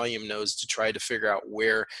high volume nodes to try to figure out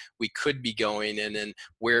where we could be going and then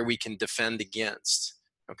where we can defend against.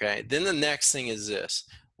 Okay. Then the next thing is this: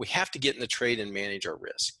 we have to get in the trade and manage our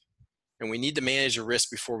risk. And we need to manage the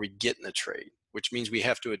risk before we get in the trade, which means we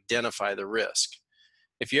have to identify the risk.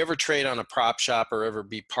 If you ever trade on a prop shop or ever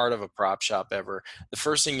be part of a prop shop ever, the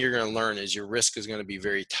first thing you're going to learn is your risk is going to be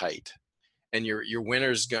very tight, and your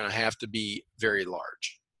winner is going to have to be very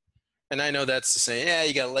large. And I know that's the saying, yeah,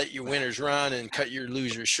 you got to let your winners run and cut your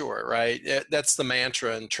losers short, right? That's the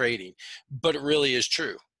mantra in trading, but it really is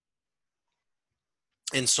true.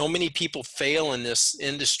 And so many people fail in this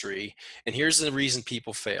industry. And here's the reason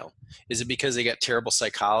people fail. Is it because they got terrible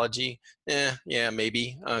psychology? Yeah,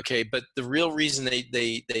 maybe. Okay. But the real reason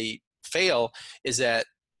they fail is that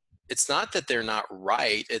it's not that they're not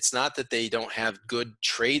right. It's not that they don't have good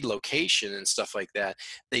trade location and stuff like that.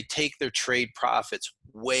 They take their trade profits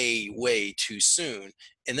way, way too soon.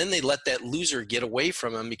 And then they let that loser get away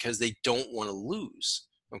from them because they don't want to lose.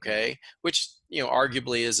 Okay. Which,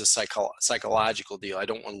 arguably is a psychological deal. I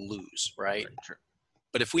don't want to lose. Right. Sure.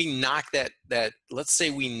 But if we knock that, let's say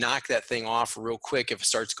we knock that thing off real quick, if it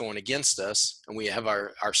starts going against us and we have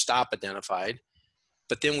our stop identified,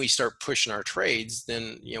 but then we start pushing our trades,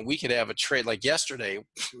 then we could have a trade like yesterday,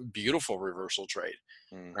 beautiful reversal trade,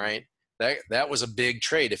 right? That was a big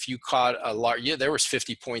trade. If you caught a large, there was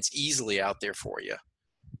 50 points easily out there for you.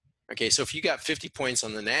 Okay, so if you got 50 points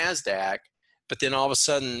on the NASDAQ, but then all of a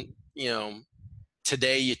sudden,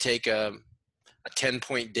 today you take a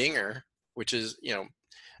 10-point dinger, which is,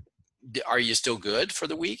 are you still good for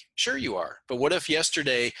the week? Sure you are. But what if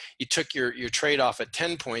yesterday you took your trade off at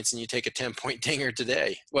 10 points and you take a 10-point dinger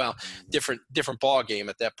today? Well, different ball game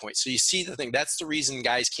at that point. So you see the thing. That's the reason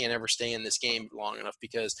guys can't ever stay in this game long enough,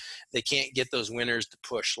 because they can't get those winners to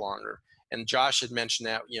push longer. And Josh had mentioned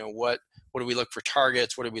that, what do we look for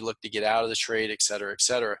targets? What do we look to get out of the trade, et cetera, et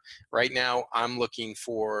cetera. Right now, I'm looking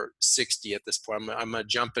for 60 at this point. I'm going to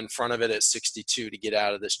jump in front of it at 62 to get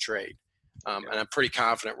out of this trade. And I'm pretty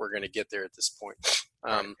confident we're going to get there at this point.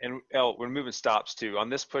 Right. And we're moving stops too. On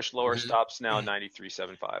this push lower, stops now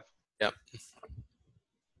 93.75. Yep.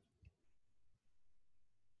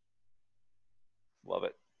 Love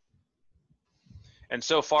it. And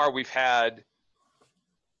so far we've had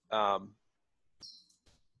up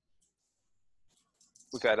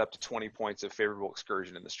to 20 points of favorable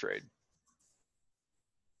excursion in this trade.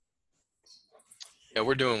 Yeah,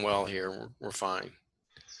 we're doing well here. We're fine.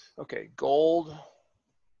 Okay, gold.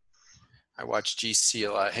 I watch GC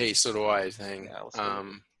a lot. Hey, so do I. Yeah, let's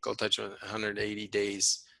go. Gold touch with 180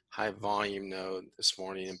 days high volume node this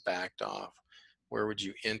morning and backed off. Where would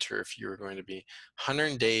you enter if you were going to be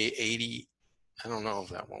 100-day 80? I don't know if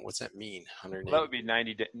that one. What's that mean? 180. Well, that would be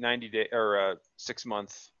 90 day or 6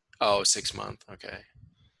 month. Oh, 6 month. Okay.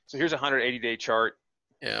 So here's a 180-day chart.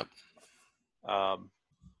 Yeah. I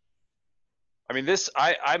mean, this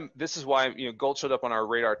is why gold showed up on our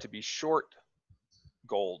radar to be short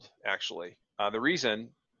gold. Actually, the reason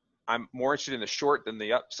I'm more interested in the short than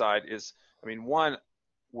the upside is, I mean, one,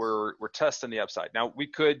 we're testing the upside. Now we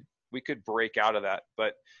could break out of that,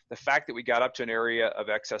 but the fact that we got up to an area of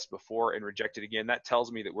excess before and rejected again, that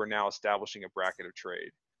tells me that we're now establishing a bracket of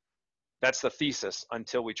trade. That's the thesis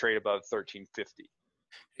until we trade above 1350.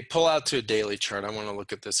 Pull out to a daily chart. I want to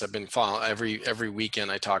look at this. I've been following every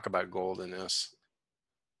weekend. I talk about gold in this.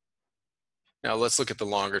 Now let's look at the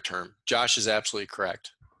longer term. Josh is absolutely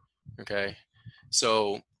correct. Okay,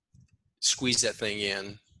 so squeeze that thing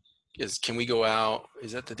in. Can we go out?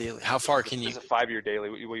 Is that the daily? How far can you? It's a 5-year daily.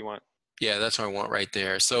 What do you want? Yeah, that's what I want right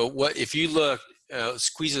there. So what if you look?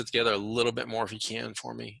 Squeeze it together a little bit more if you can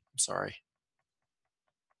for me. I'm sorry.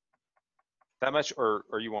 That much, or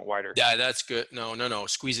you want wider? Yeah, that's good. No.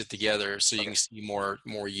 Squeeze it together so you can see more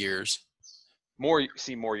years. More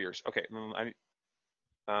years. Okay.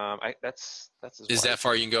 That's as Is that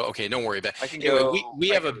far you can go? Okay, don't worry about it. I can anyway, go. we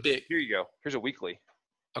have a big. Here you go. Here's a weekly.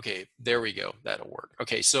 Okay, there we go. That'll work.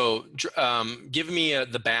 Okay, so give me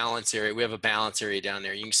the balance area. We have a balance area down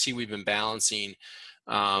there. You can see we've been balancing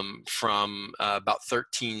from about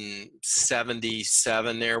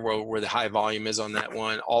 1377 there, where the high volume is on that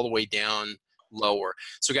one, all the way down lower.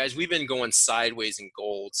 So guys, we've been going sideways in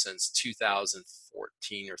gold since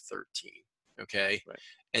 2014 or 13. Okay, right.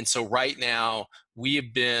 And so right now we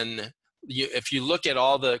have been. If you look at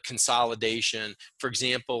all the consolidation, for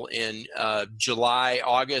example, in July,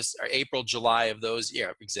 August, or April, July of those,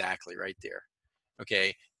 yeah, exactly, right there.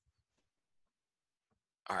 Okay.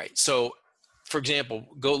 All right. So, for example,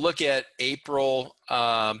 go look at April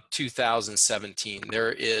 2017.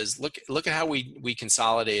 There is look at how we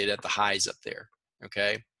consolidated at the highs up there.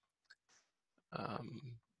 Okay.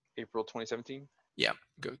 April 2017. Yeah.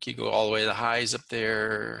 Can you go all the way to the highs up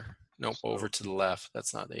there? Nope. Over to the left.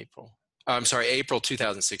 That's not April. I'm sorry, April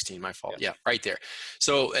 2016, my fault. Yeah, right there.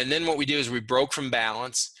 So, and then what we do is we broke from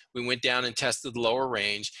balance. We went down and tested the lower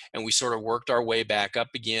range, and we sort of worked our way back up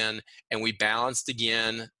again, and we balanced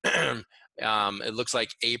again. It looks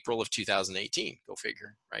like April of 2018, go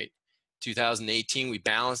figure, right? 2018, we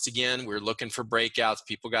balanced again. We were looking for breakouts.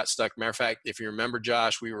 People got stuck. Matter of fact, if you remember,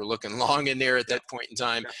 Josh, we were looking long in there at that point in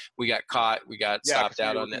time. We got caught. We got stopped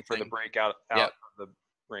out on that for thing. The breakout out of the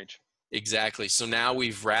range. Exactly. So now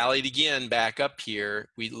we've rallied again back up here.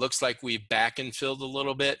 Looks like we've back and filled a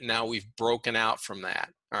little bit. Now we've broken out from that.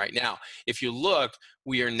 All right. Now, if you look,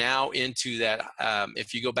 we are now into that.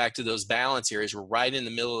 If you go back to those balance areas, we're right in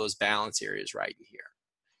the middle of those balance areas right in here.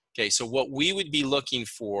 Okay. So what we would be looking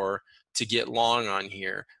for to get long on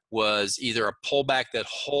here was either a pullback that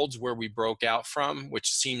holds where we broke out from,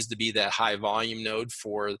 which seems to be that high volume node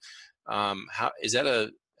for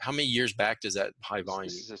how many years back does that high volume?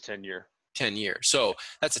 This is a 10-year. 10 years. So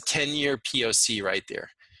that's a 10-year POC right there.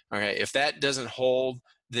 Okay. If that doesn't hold,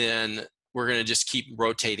 then we're going to just keep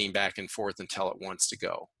rotating back and forth until it wants to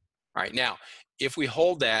go. All right. Now, if we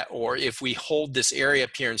hold that, or if we hold this area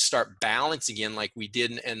up here and start balancing again like we did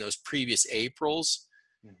in those previous Aprils,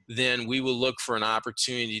 then we will look for an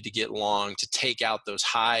opportunity to get long, to take out those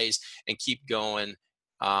highs and keep going.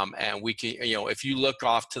 And we can, if you look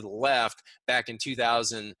off to the left, back in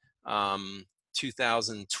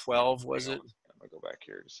 2012, was it? I'm gonna go back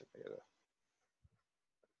here.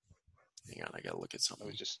 Hang on, I gotta look at something.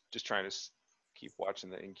 I was just trying to keep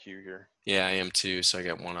watching the NQ here. Yeah, I am too. So I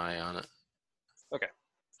got one eye on it. Okay.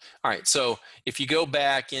 All right. So if you go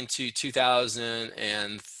back into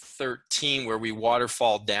 2013, where we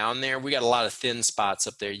waterfall down there, we got a lot of thin spots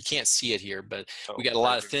up there. You can't see it here, but we got a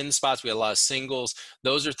lot of thin spots. We got a lot of singles.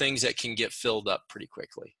 Those are things that can get filled up pretty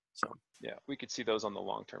quickly. So yeah, we could see those on the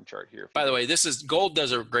long-term chart here. By the way, gold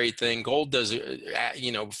does a great thing. Gold does,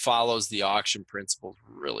 follows the auction principles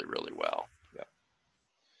really, really well. Yeah.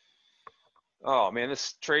 Oh man,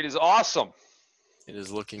 this trade is awesome. It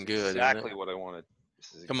is looking good. Exactly what I wanted.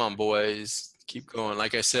 Come on, boys. Keep going.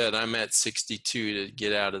 Like I said, I'm at 62 to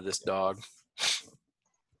get out of this dog.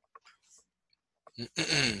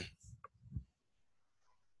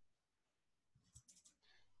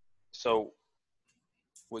 So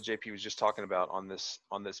what JP was just talking about on this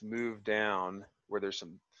move down, where there's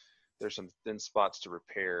some thin spots to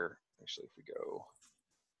repair. Actually, if we go,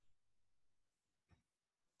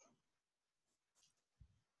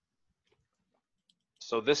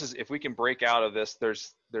 so this is, if we can break out of this,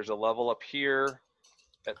 there's a level up here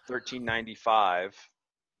at 1395,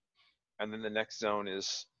 and then the next zone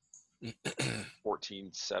is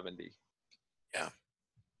 1470. Yeah.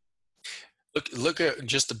 Look at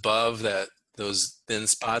just above that, those thin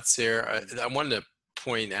spots there. I wanted to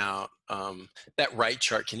point out that right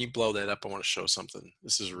chart. Can you blow that up? I want to show something.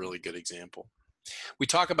 This is a really good example. We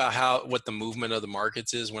talk about what the movement of the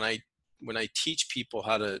markets is. When I teach people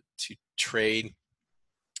how to trade,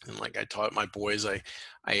 and like I taught my boys,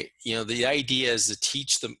 the idea is to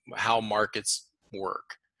teach them how markets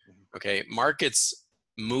work. Okay, markets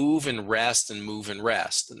move and rest and move and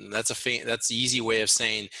rest, and that's the easy way of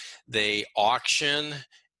saying they auction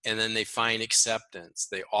and then they find acceptance.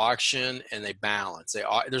 They auction and they balance.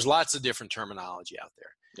 There's lots of different terminology out there.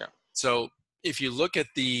 Yeah. So if you look at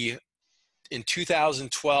in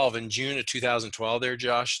 2012, in June of 2012 there,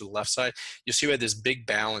 Josh, to the left side, you'll see we had this big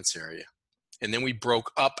balance area. And then we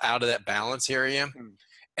broke up out of that balance area.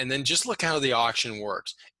 And then just look how the auction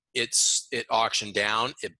works. It auctioned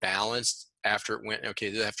down, it balanced after it went,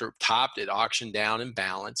 after it topped, it auctioned down and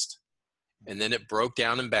balanced. And then it broke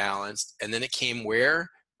down and balanced. And then it came where?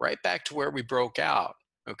 Right back to where we broke out.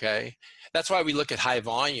 Okay. That's why we look at high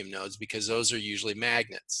volume nodes, because those are usually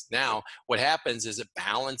magnets. Now, what happens is it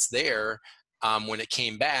balanced there when it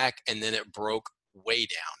came back, and then it broke way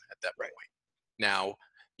down at that point. Now,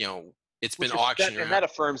 it's been auctioned around. And that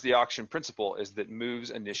affirms the auction principle, is that moves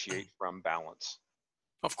initiate from balance.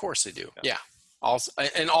 Of course they do. Yeah. Also,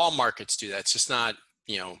 and all markets do that. It's just not,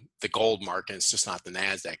 the gold market. It's just not the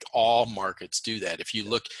NASDAQ. All markets do that. If you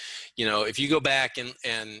look, if you go back and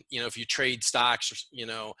if you trade stocks,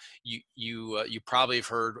 you probably have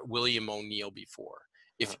heard William O'Neill before.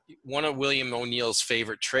 If one of William O'Neill's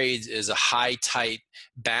favorite trades is a high tight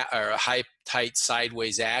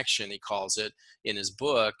sideways action, he calls it in his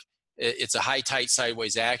book. It's a high tight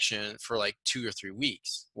sideways action for like 2 or 3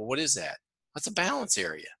 weeks. Well, what is that? That's a balance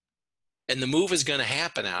area, and the move is going to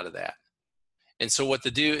happen out of that. And so what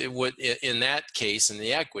in that case, in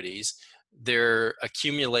the equities, they're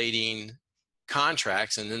accumulating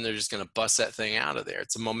contracts, and then they're just going to bust that thing out of there.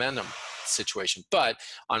 It's a momentum situation. But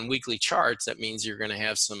on weekly charts, that means you're going to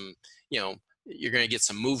have some, you're going to get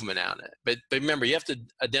some movement out of it. But remember, you have to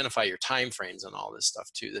identify your time frames on all this stuff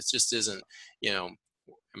too. That just isn't,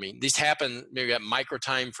 these happen. Maybe you got micro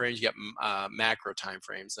time frames, you got macro time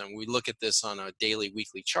frames, and we look at this on a daily,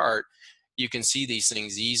 weekly chart. You can see these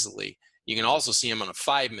things easily. You can also see them on a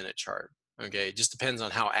 5-minute chart. Okay, it just depends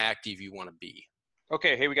on how active you want to be.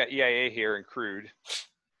 Okay, hey, we got EIA here in crude.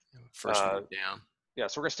 First move down. Yeah,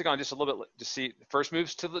 so we're gonna stick on just a little bit to see. First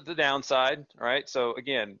moves to the downside. All right, so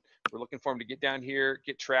again, we're looking for them to get down here,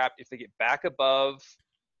 get trapped. If they get back above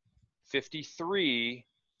 53,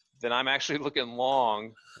 then I'm actually looking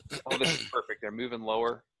long. Oh, this is perfect. They're moving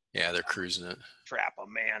lower. Yeah, they're cruising it. Trap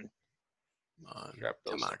them, man.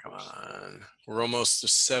 Come on. We're almost to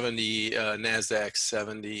 70, NASDAQ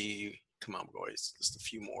 70. Come on, boys. Just a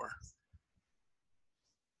few more.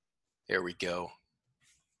 There we go.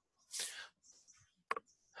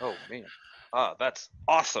 Oh, man. That's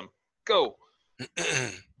awesome. Go.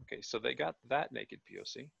 Okay, so they got that naked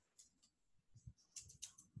POC.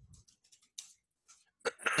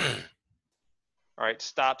 All right,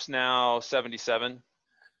 stops now 77.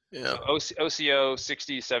 Yeah. So OCO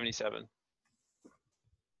 60, 77.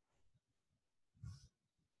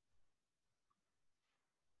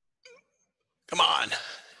 Come on.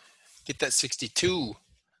 Get that 62.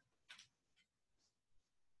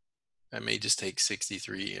 I may just take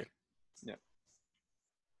 63. Yeah.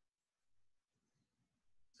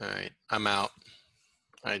 All right, I'm out.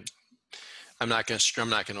 I'm not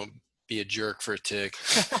gonna be a jerk for a tick.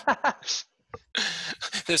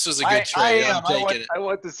 This was a good trade. I'm taking it. I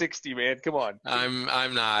want the 60, man. Come on.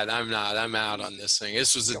 I'm not. I'm out on this thing.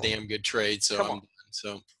 This was a damn good trade. So I'm done.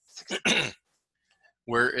 So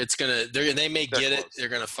they may get it. They're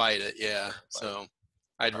gonna fight it. Yeah. So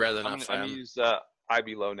I'd rather not fight. I'm gonna use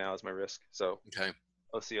IB low now as my risk. So okay.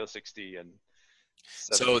 OCO 60 and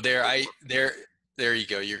 70. So there you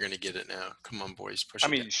go. You're gonna get it now. Come on, boys. Push.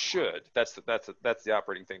 You should. That's the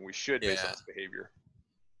operating thing. We should based on this behavior.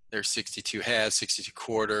 There's 62 half, 62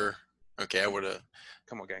 quarter. Okay, I would have.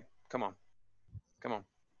 Come on, gang. Come on. Come on.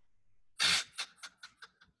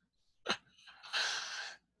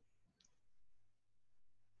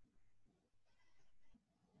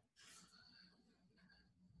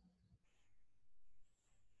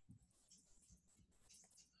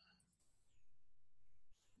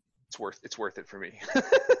 it's worth it for me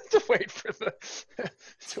to wait for the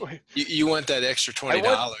to wait. You want that extra $20,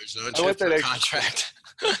 don't you, for a contract?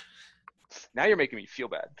 Now you're making me feel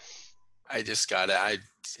bad. I just got it.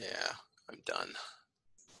 Yeah, I'm done.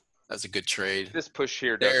 That's a good trade. This push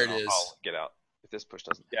here there doesn't. It is. I'll get out. If this push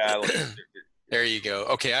doesn't. Yeah. There you go.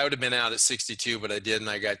 Okay, I would have been out at 62, but I didn't.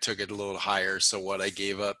 Took it a little higher. So what I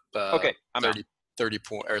gave up? Okay, I'm out.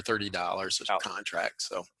 $30 a contract.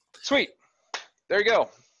 So sweet. There you go.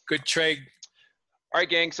 Good trade. All right,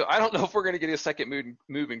 gang. So I don't know if we're going to get a second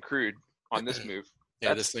move in crude on this move.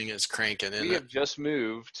 Yeah, this thing is cranking. We have just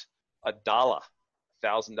moved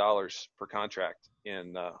 $1,000 per contract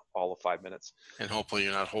in all of 5 minutes. And hopefully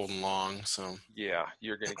you're not holding long. So yeah,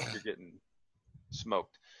 you're getting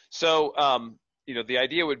smoked. So the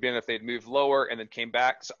idea would have been if they'd moved lower and then came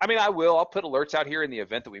back. So, I mean, I'll put alerts out here in the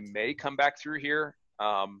event that we may come back through here.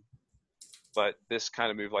 But this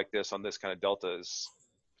kind of move like this on this kind of delta is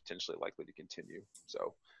potentially likely to continue.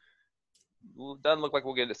 So doesn't look like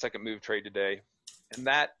we'll get a second move trade today, and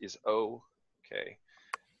that is okay.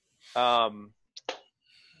 Yeah,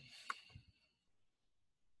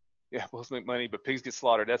 bulls make money, but pigs get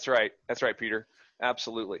slaughtered. That's right, Peter.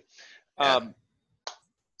 Absolutely.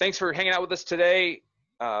 Thanks for hanging out with us today.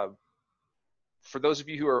 For those of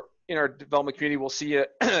you who are in our development community, we'll see you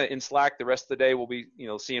in Slack the rest of the day. We'll be,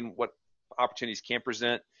 seeing what opportunities can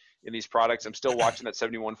present in these products. I'm still watching that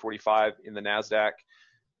 71.45 in the NASDAQ.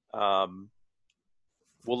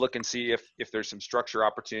 We'll look and see if there's some structure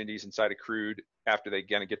opportunities inside of crude after they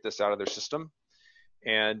kind of get this out of their system.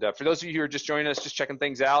 And for those of you who are just joining us, just checking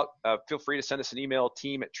things out, feel free to send us an email,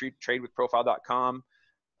 team@tradewithprofile.com.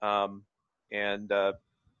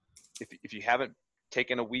 If you haven't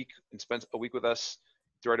taken a week and spent a week with us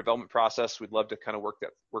through our development process, we'd love to kind of work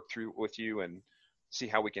through with you and see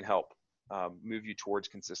how we can help move you towards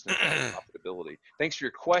consistent profitability. Thanks for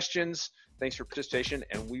your questions. Thanks for participation,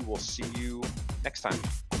 and we will see you next time.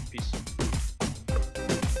 Peace.